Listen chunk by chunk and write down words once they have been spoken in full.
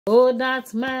Oh,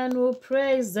 that man who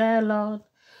praise the Lord.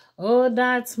 Oh,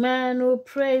 that man who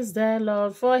praise the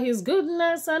Lord for his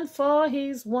goodness and for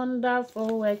his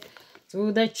wonderful work.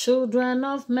 To the children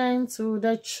of men, to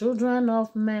the children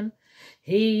of men,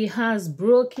 he has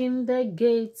broken the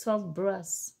gates of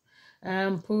brass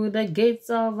and put the gates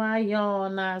of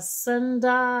iron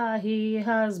asunder. He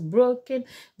has broken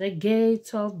the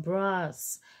gate of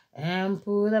brass and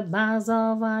put the bars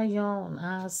of iron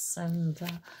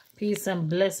asunder. Peace and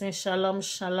blessing. Shalom,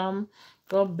 shalom.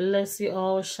 God bless you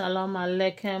all. Shalom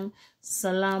alaikum.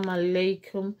 Salam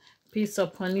alaikum. Peace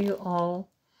upon you all.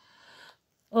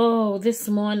 Oh, this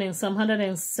morning, Psalm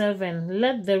 107.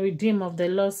 Let the redeemed of the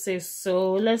Lord say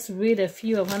so. Let's read a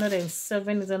few of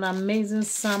 107. It's an amazing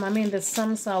psalm. I mean, the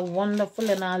psalms are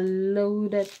wonderful and are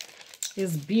loaded.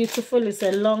 It's beautiful. It's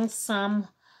a long psalm,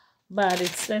 but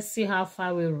let's see how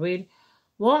far we read.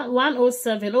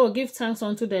 107. Oh, give thanks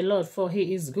unto the Lord, for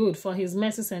he is good, for his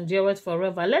mercies endureth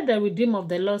forever. Let the redeemed of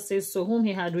the Lord say so, whom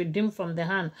he had redeemed from the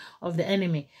hand of the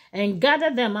enemy, and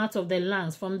gathered them out of the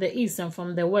lands, from the east and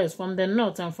from the west, from the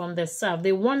north and from the south.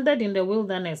 They wandered in the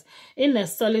wilderness, in a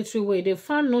solitary way. They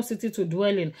found no city to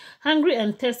dwell in. Hungry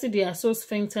and thirsty their souls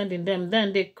fainted in them.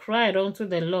 Then they cried unto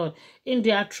the Lord in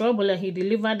their trouble, and he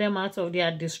delivered them out of their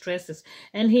distresses.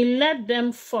 And he led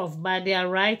them forth by their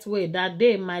right way, that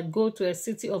they might go to a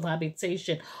city of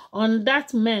habitation. On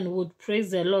that men would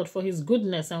praise the Lord for his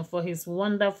goodness and for his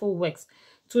wonderful works.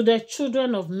 To the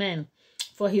children of men,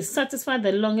 for he satisfied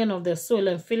the longing of the soul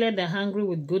and filled the hungry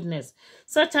with goodness.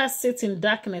 Such as sit in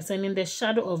darkness and in the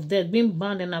shadow of death, being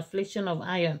bound in affliction of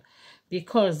iron,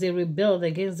 because they rebelled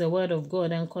against the word of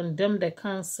God and condemned the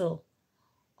counsel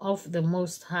of the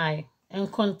Most High, and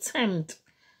contemned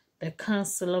the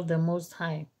counsel of the Most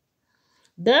High.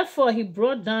 Therefore he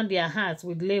brought down their hearts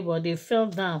with labor. They fell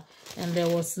down, and there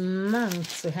was none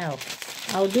to help.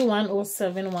 I'll do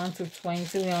 107, 1 to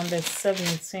 20. We're on the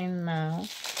 17 now.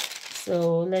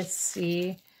 So let's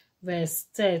see. Verse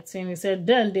 13. He said,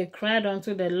 Then they cried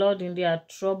unto the Lord in their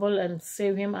trouble, and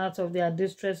saved him out of their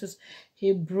distresses.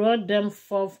 He brought them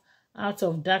forth out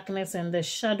of darkness and the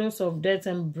shadows of death,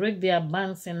 and break their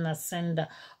bands in asunder.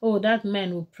 Oh, that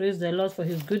man who praise the Lord for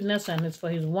his goodness and for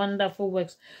his wonderful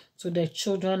works to the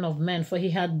children of men. For he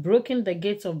had broken the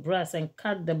gates of brass and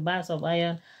cut the bars of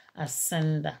iron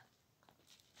asunder.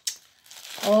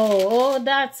 Oh,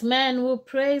 that man who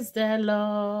praise the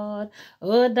Lord.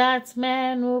 Oh, that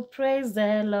man who praise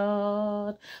the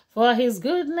Lord for his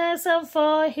goodness and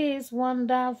for his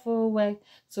wonderful work.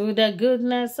 To the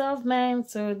goodness of man,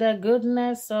 to the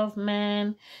goodness of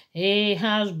man, he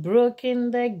has broken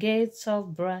the gates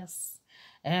of brass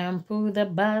and put the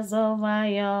bars of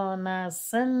iron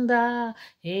asunder.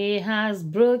 He has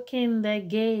broken the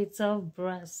gates of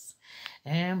brass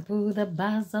and put the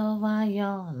bars of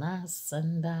iron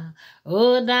asunder.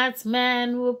 Oh, that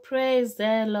man will praise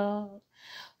the Lord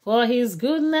for his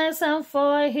goodness and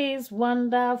for his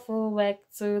wonderful work.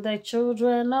 To the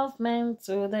children of men,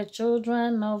 to the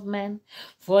children of men,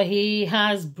 for he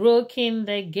has broken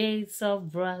the gates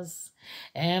of brass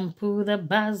and put the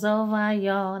bars of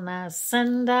iron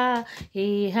asunder.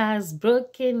 He has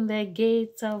broken the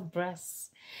gates of brass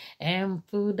and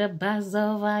put the bars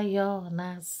of iron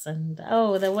asunder.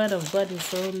 Oh, the word of God is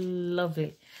so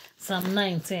lovely. Psalm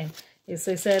 19. It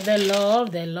says, the law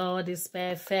of the Lord is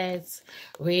perfect,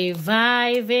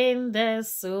 reviving the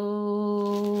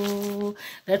soul.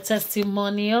 The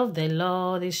testimony of the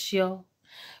Lord is sure,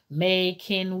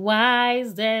 making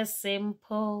wise the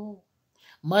simple.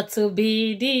 More to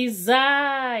be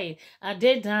desired are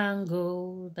the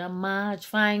dangle, the much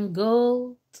fine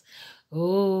gold.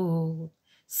 Oh,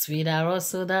 sweeter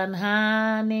also than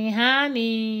honey,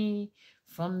 honey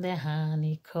from the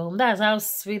honeycomb. That's how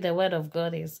sweet the word of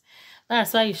God is.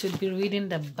 That's why you should be reading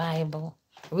the Bible.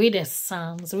 Read the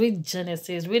Psalms, read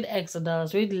Genesis, read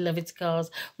Exodus, read Leviticus,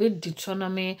 read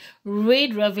Deuteronomy,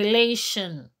 read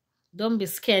Revelation. Don't be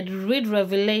scared. Read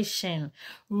Revelation.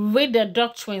 Read the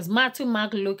doctrines, Matthew,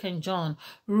 Mark, Luke, and John.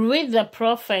 Read the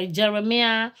prophet,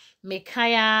 Jeremiah,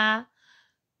 Micaiah.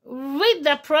 Read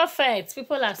the prophets.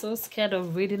 People are so scared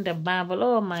of reading the Bible.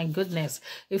 Oh my goodness.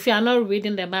 If you are not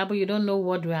reading the Bible, you don't know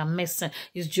what we are missing.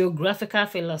 It's geographical,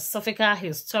 philosophical,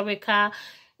 historical,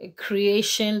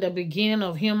 creation, the beginning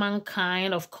of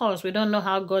humankind. Of course, we don't know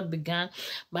how God began,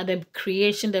 but the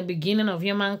creation, the beginning of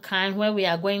humankind, where we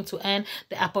are going to end,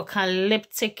 the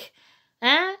apocalyptic.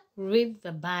 Read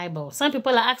the Bible. Some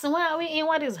people are asking, where are we in?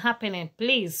 What is happening?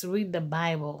 Please read the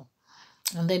Bible.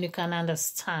 And then you can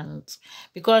understand.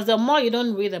 Because the more you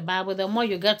don't read the Bible, the more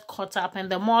you get caught up and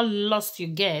the more lost you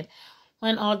get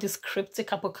when all these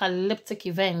cryptic apocalyptic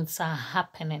events are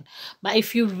happening. But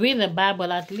if you read the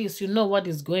Bible, at least you know what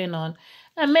is going on.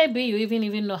 And maybe you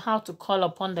even know how to call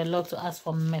upon the Lord to ask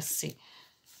for mercy.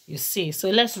 You see, so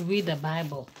let's read the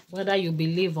Bible, whether you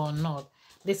believe or not.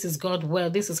 This is God's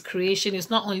word. This is creation.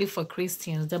 It's not only for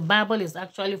Christians. The Bible is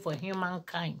actually for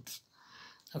humankind.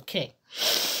 Okay.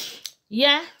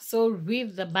 Yeah, so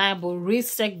read the Bible,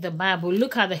 research the Bible,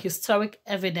 look at the historic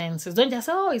evidences. Don't just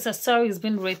say, oh, it's a story, it's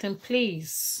been written.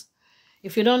 Please,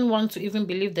 if you don't want to even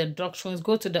believe the doctrines,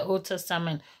 go to the Old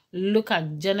Testament. Look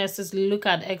at Genesis, look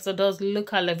at Exodus,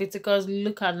 look at Leviticus,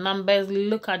 look at Numbers,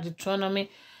 look at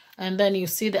Deuteronomy, and then you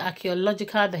see the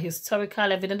archaeological, the historical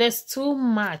evidence. There's too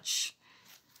much.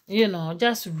 You know,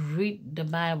 just read the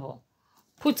Bible.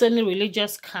 Put any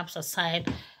religious caps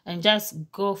aside and just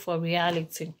go for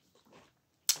reality.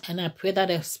 And I pray that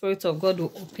the Spirit of God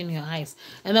will open your eyes.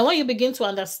 And then when you begin to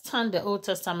understand the Old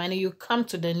Testament, and you come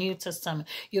to the New Testament,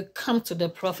 you come to the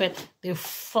prophet, they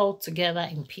fall together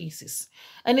in pieces.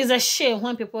 And it's a shame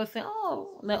when people think,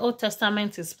 oh, the Old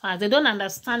Testament is past. They don't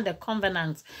understand the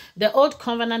covenant. The Old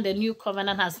Covenant, the New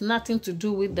Covenant has nothing to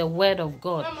do with the Word of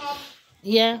God.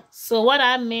 Yeah, so what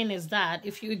I mean is that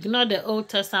if you ignore the Old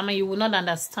Testament, you will not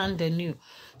understand the New.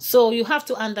 So you have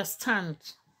to understand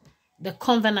the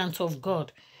covenant of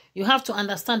God. You have to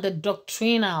understand the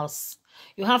doctrinals.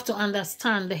 You have to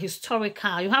understand the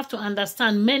historical. You have to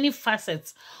understand many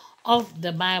facets of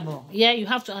the Bible. Yeah, you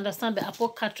have to understand the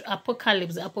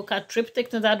apocalypse, the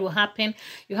apocalyptic things that will happen.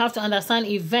 You have to understand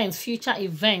events, future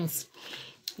events.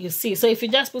 You see, so if you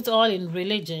just put all in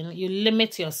religion, you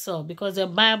limit yourself, because the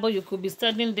Bible, you could be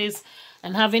studying this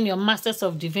and having your Masters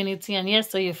of Divinity, and yes,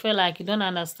 so you feel like you don't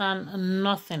understand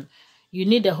nothing. You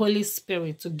need the Holy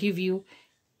Spirit to give you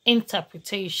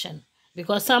interpretation,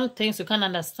 because some things you can't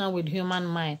understand with human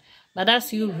mind. But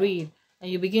as you read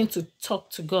and you begin to talk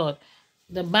to God,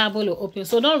 the Bible will open.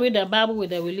 So don't read the Bible with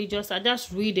the religious. I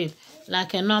just read it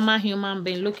like a normal human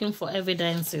being looking for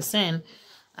evidences. And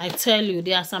I tell you,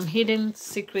 there are some hidden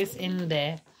secrets in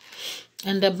there.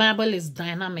 And the Bible is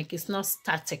dynamic. It's not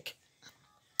static.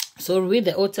 So read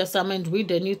the Old Testament, read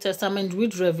the New Testament,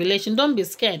 read Revelation. Don't be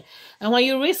scared. And when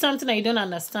you read something that you don't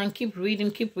understand, keep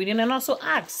reading, and also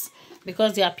ask.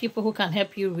 Because there are people who can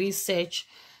help you research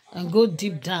and go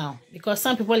deep down. Because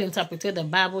some people interpret the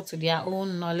Bible to their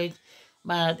own knowledge.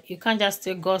 But you can't just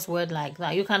take God's word like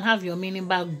that. You can have your meaning,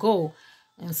 but go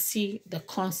and see the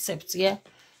concepts, yeah?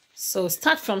 So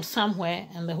start from somewhere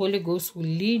and the Holy Ghost will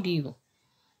lead you.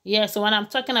 Yeah, so when I'm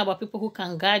talking about people who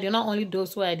can guide you, not only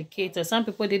those who are educated, some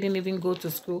people didn't even go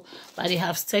to school, but they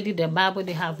have studied the Bible,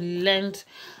 they have learned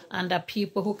under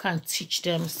people who can teach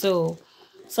them. So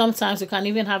sometimes you can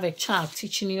even have a child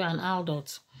teaching you an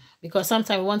adult, because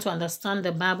sometimes we want to understand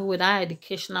the Bible with our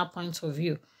educational point of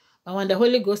view. But when the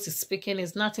Holy Ghost is speaking,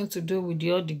 it's nothing to do with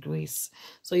your degrees.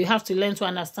 So you have to learn to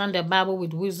understand the Bible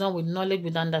with wisdom, with knowledge,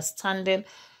 with understanding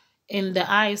in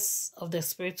the eyes of the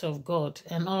Spirit of God,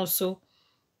 and also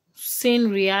seeing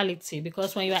reality.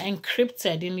 Because when you are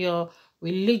encrypted in your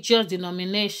religious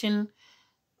denomination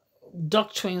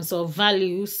doctrines or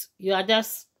values, you are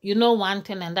just, you know, one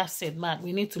thing and that's it. But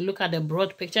we need to look at the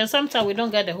broad picture, and sometimes we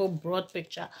don't get the whole broad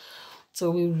picture. So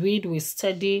we read, we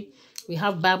study, we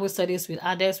have Bible studies with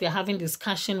others, we are having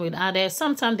discussion with others.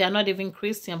 Sometimes they are not even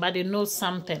Christian, but they know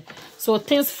something. So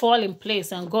things fall in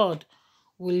place, and God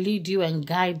will lead you and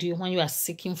guide you when you are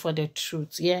seeking for the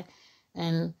truth. Yeah,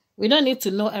 and we don't need to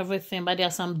know everything, but there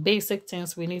are some basic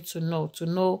things we need to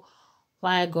know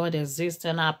why God exists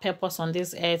and our purpose on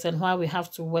this earth, and why we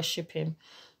have to worship him.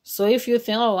 So if you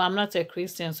think, oh, I'm not a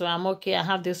Christian, so I'm okay, I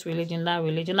have this religion, that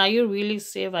religion, are you really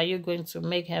saved? Are you going to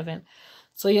make heaven?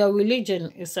 So your religion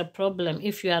is a problem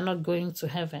if you are not going to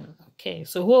heaven. Okay,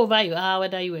 so whoever you are,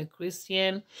 whether you're a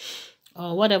Christian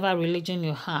or whatever religion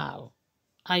you have,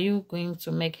 are you going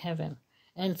to make heaven?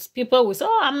 And people will say,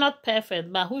 oh, I'm not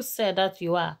perfect. But who said that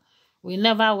you are? We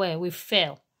never were. We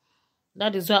fail.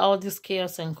 That is why all this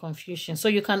chaos and confusion. So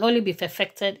you can only be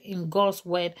perfected in God's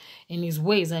word, in his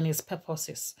ways and his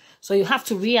purposes. So you have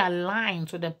to realign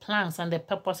to the plans and the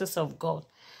purposes of God.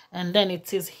 And then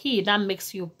it is he that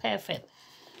makes you perfect.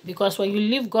 Because when you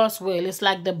live God's will, it's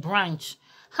like the branch.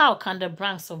 How can the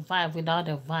branch survive without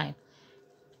a vine?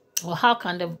 Or how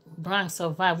can the branch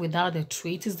survive without a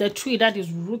tree? It is the tree that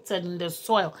is rooted in the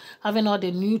soil, having all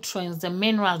the nutrients, the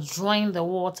minerals, drawing the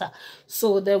water.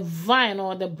 So the vine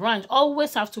or the branch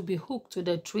always have to be hooked to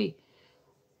the tree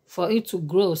for it to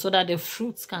grow, so that the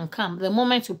fruits can come. The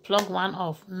moment you plug one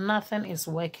off, nothing is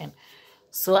working.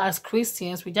 So as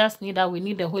Christians, we just need that. We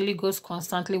need the Holy Ghost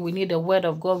constantly. We need the word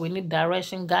of God. We need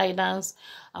direction, guidance,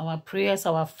 our prayers,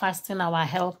 our fasting, our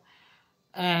help.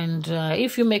 And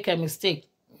if you make a mistake,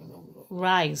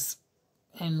 rise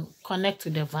and connect to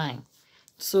the vine.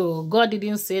 So God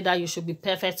didn't say that you should be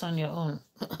perfect on your own.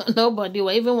 Nobody,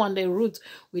 or even when the root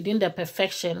within the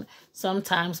perfection,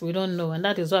 sometimes we don't know. And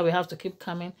that is why we have to keep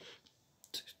coming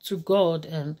to God,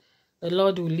 and the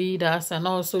Lord will lead us, and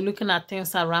also looking at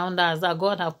things around us that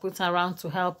God have put around to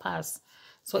help us.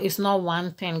 So it's not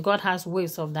one thing. God has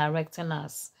ways of directing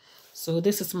us. So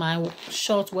this is my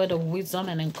short word of wisdom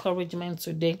and encouragement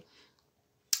today.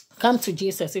 Come to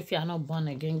Jesus if you are not born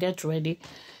again. Get ready.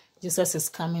 Jesus is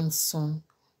coming soon.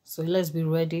 So let's be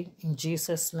ready in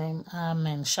Jesus' name.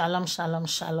 Amen. Shalom, shalom,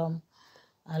 shalom.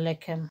 Aleichem.